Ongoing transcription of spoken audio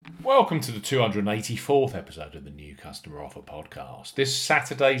Welcome to the 284th episode of the New Customer Offer Podcast. This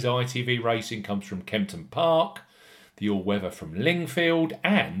Saturday's ITV racing comes from Kempton Park, the all-weather from Lingfield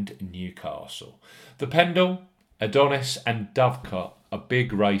and Newcastle. The Pendle, Adonis and Dovecot are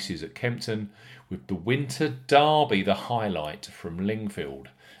big races at Kempton, with the Winter Derby the highlight from Lingfield.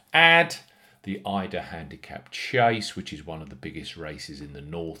 Add the Ida Handicap Chase, which is one of the biggest races in the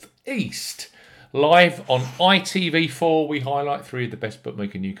North East. Live on ITV4, we highlight three of the best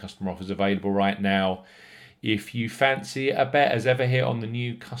bookmaker new customer offers available right now. If you fancy a bet, as ever here on the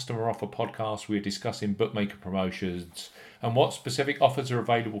New Customer Offer Podcast, we're discussing bookmaker promotions and what specific offers are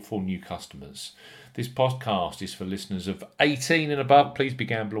available for new customers. This podcast is for listeners of 18 and above. Please be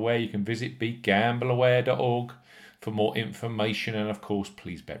gamble aware. You can visit begambleaware.org for more information, and of course,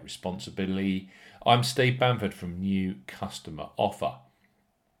 please bet responsibly. I'm Steve Bamford from New Customer Offer.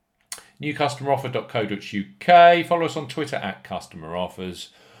 newcustomeroffer.co.uk. Follow us on Twitter at Customer Offers.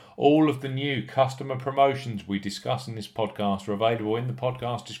 All of the new customer promotions we discuss in this podcast are available in the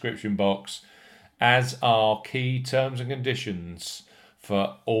podcast description box, as are key terms and conditions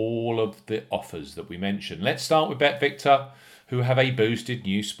for all of the offers that we mention. Let's start with BetVictor, who have a boosted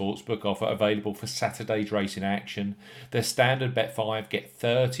new sportsbook offer available for Saturday's racing action. Their standard bet 5, get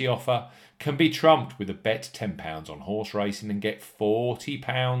 30 offer can be trumped with a bet £10 on horse racing and get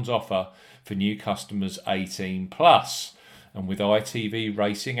 £40 offer for new customers 18 plus. And with ITV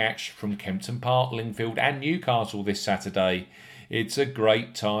racing action from Kempton Park, Lingfield and Newcastle this Saturday, it's a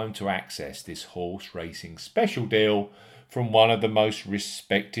great time to access this horse racing special deal from one of the most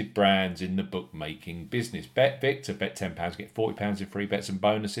respected brands in the bookmaking business. BetVictor, bet £10, get £40 in free bets and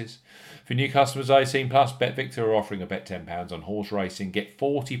bonuses. For new customers 18 plus, BetVictor are offering a bet £10 on horse racing, get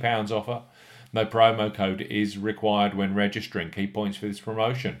 £40 offer. No promo code is required when registering. Key points for this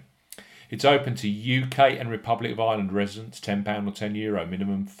promotion: it's open to UK and Republic of Ireland residents, £10 or €10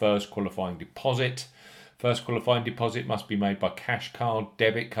 minimum first qualifying deposit. First qualifying deposit must be made by cash card,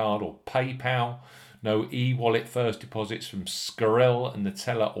 debit card or PayPal. No e-wallet first deposits from Skrill and the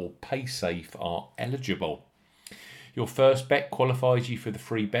Teller or PaySafe are eligible. Your first bet qualifies you for the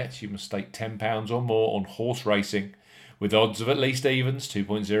free bets. You must stake £10 or more on horse racing with odds of at least evens,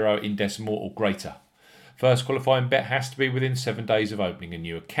 2.0 in decimal or greater. First qualifying bet has to be within 7 days of opening a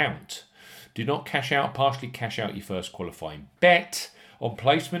new account. Do not partially cash out your first qualifying bet. On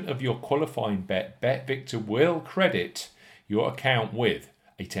placement of your qualifying bet, BetVictor will credit your account with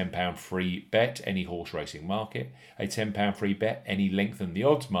a £10 free bet any horse racing market, a £10 free bet any lengthen the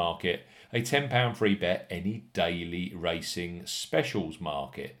odds market, a £10 free bet any daily racing specials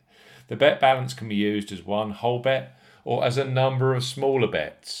market. The bet balance can be used as one whole bet or as a number of smaller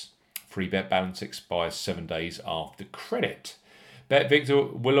bets. Free bet balance expires 7 days after credit.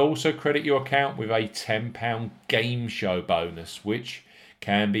 BetVictor will also credit your account with a £10 game show bonus, which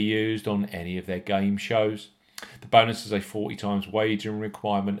can be used on any of their game shows. The bonus is a 40 times wagering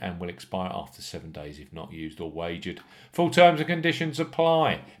requirement and will expire after 7 days if not used or wagered. Full terms and conditions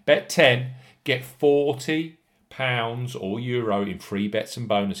apply. Bet 10, get £40 or euro in free bets and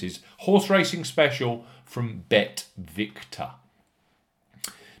bonuses. Horse racing special from BetVictor.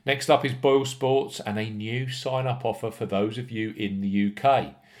 Next up is Boyle Sports and a new sign-up offer for those of you in the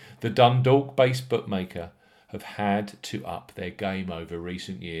UK. The Dundalk-based bookmaker have had to up their game over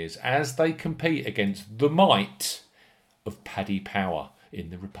recent years as they compete against the might of Paddy Power in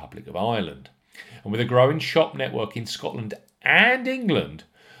the Republic of Ireland. And with a growing shop network in Scotland and England,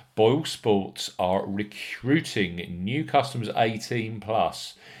 Boyle Sports are recruiting new customers 18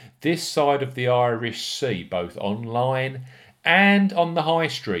 plus this side of the Irish Sea, both online and on the high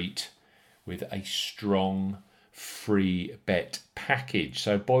street, with a strong free bet package.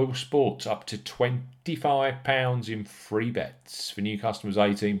 So Boyle Sports up to £25 in free bets for new customers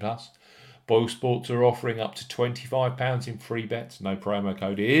 18 plus. Boyle Sports are offering up to £25 in free bets. No promo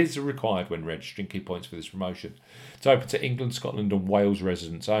code is required when registering. Key points for this promotion: it's open to England, Scotland and Wales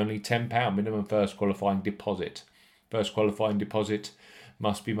residents only. £10 minimum first qualifying deposit. First qualifying deposit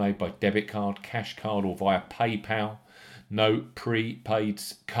must be made by debit card, cash card or via PayPal. No prepaid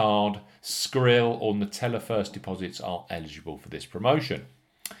card, Skrill or Nutella first deposits are eligible for this promotion.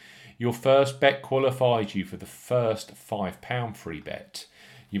 Your first bet qualifies you for the first £5 free bet.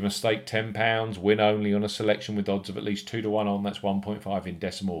 You must stake £10, win only on a selection with odds of at least 2 to 1 on, that's 1.5 in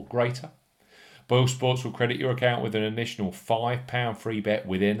decimal or greater. Boyle Sports will credit your account with an additional £5 free bet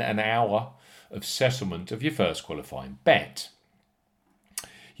within an hour of settlement of your first qualifying bet.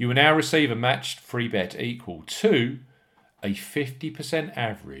 You will now receive a matched free bet equal to a 50%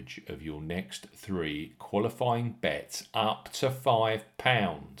 average of your next 3 qualifying bets up to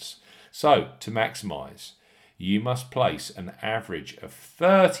 £5. So, to maximise you must place an average of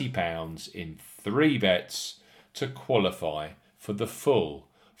 £30 in 3 bets to qualify for the full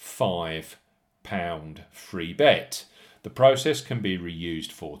 £5 free bet. The process can be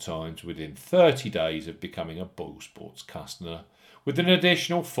reused 4 times within 30 days of becoming a Boyle Sports customer, with an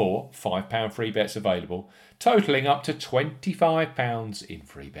additional 4 £5 free bets available, totalling up to £25 in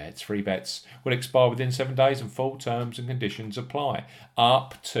free bets. Free bets will expire within 7 days and full terms and conditions apply.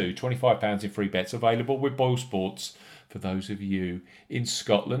 Up to £25 in free bets available with Boyle Sports for those of you in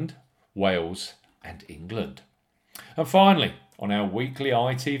Scotland, Wales and England. And finally, on our weekly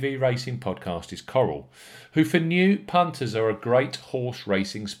ITV racing podcast is Coral, who for new punters are a great horse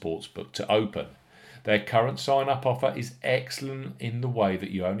racing sportsbook to open. Their current sign-up offer is excellent in the way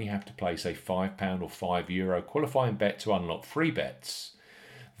that you only have to place a £5 or €5 qualifying bet to unlock free bets.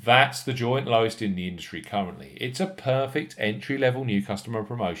 That's the joint lowest in the industry currently. It's a perfect entry-level new customer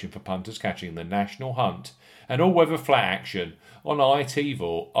promotion for punters catching the National Hunt and all-weather flat action on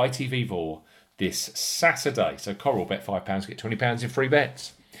ITV4 this Saturday. So Coral, bet £5, get £20 in free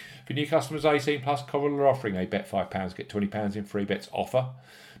bets. For new customers 18 plus, Coral are offering a bet £5, get £20 in free bets offer.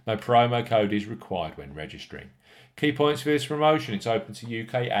 No promo code is required when registering. Key points for this promotion: it's open to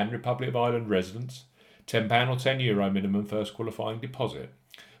UK and Republic of Ireland residents. £10 or €10 minimum first qualifying deposit.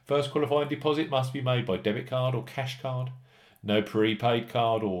 First qualifying deposit must be made by debit card or cash card. No prepaid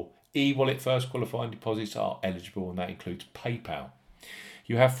card or e-wallet first qualifying deposits are eligible, and that includes PayPal.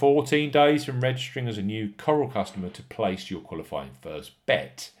 You have 14 days from registering as a new Coral customer to place your qualifying first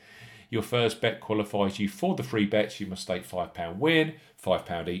bet. Your first bet qualifies you for the free bets. You must stake £5 win,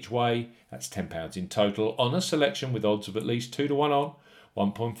 £5 each way. That's £10 in total on a selection with odds of at least 2 to 1 on,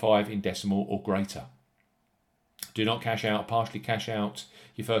 1.5 in decimal or greater. Do not cash out, partially cash out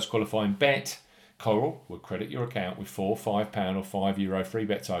your first qualifying bet. Coral will credit your account with 4 £5 or €5 free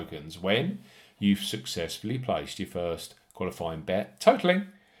bet tokens when you've successfully placed your first qualifying bet, totaling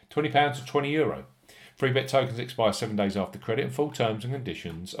 £20 or €20. Free bet tokens expire 7 days after credit and full terms and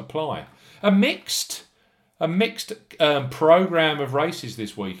conditions apply. A mixed programme of races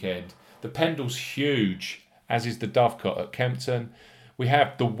this weekend. The Pendle's huge, as is the Dovecot at Kempton. We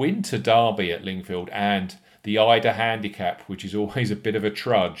have the Winter Derby at Lingfield and the Ida Handicap, which is always a bit of a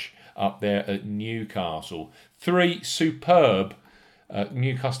trudge, up there at Newcastle. 3 superb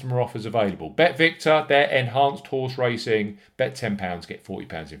new customer offers available. Bet Victor, their enhanced horse racing. Bet £10, get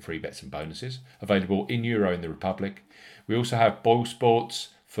 £40 in free bets and bonuses. Available in Euro in the Republic. We also have Boyle Sports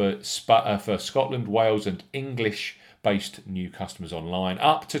for Scotland, Wales and English-based new customers online.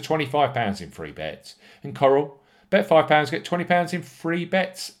 Up to £25 in free bets. And Coral, bet £5, get £20 in free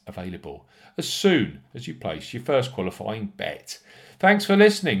bets available as soon as you place your first qualifying bet. Thanks for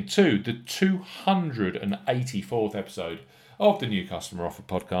listening to the 284th episode of the New Customer Offer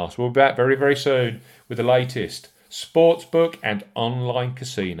podcast. We'll be back very, very soon with the latest sportsbook and online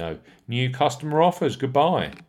casino new customer offers. Goodbye.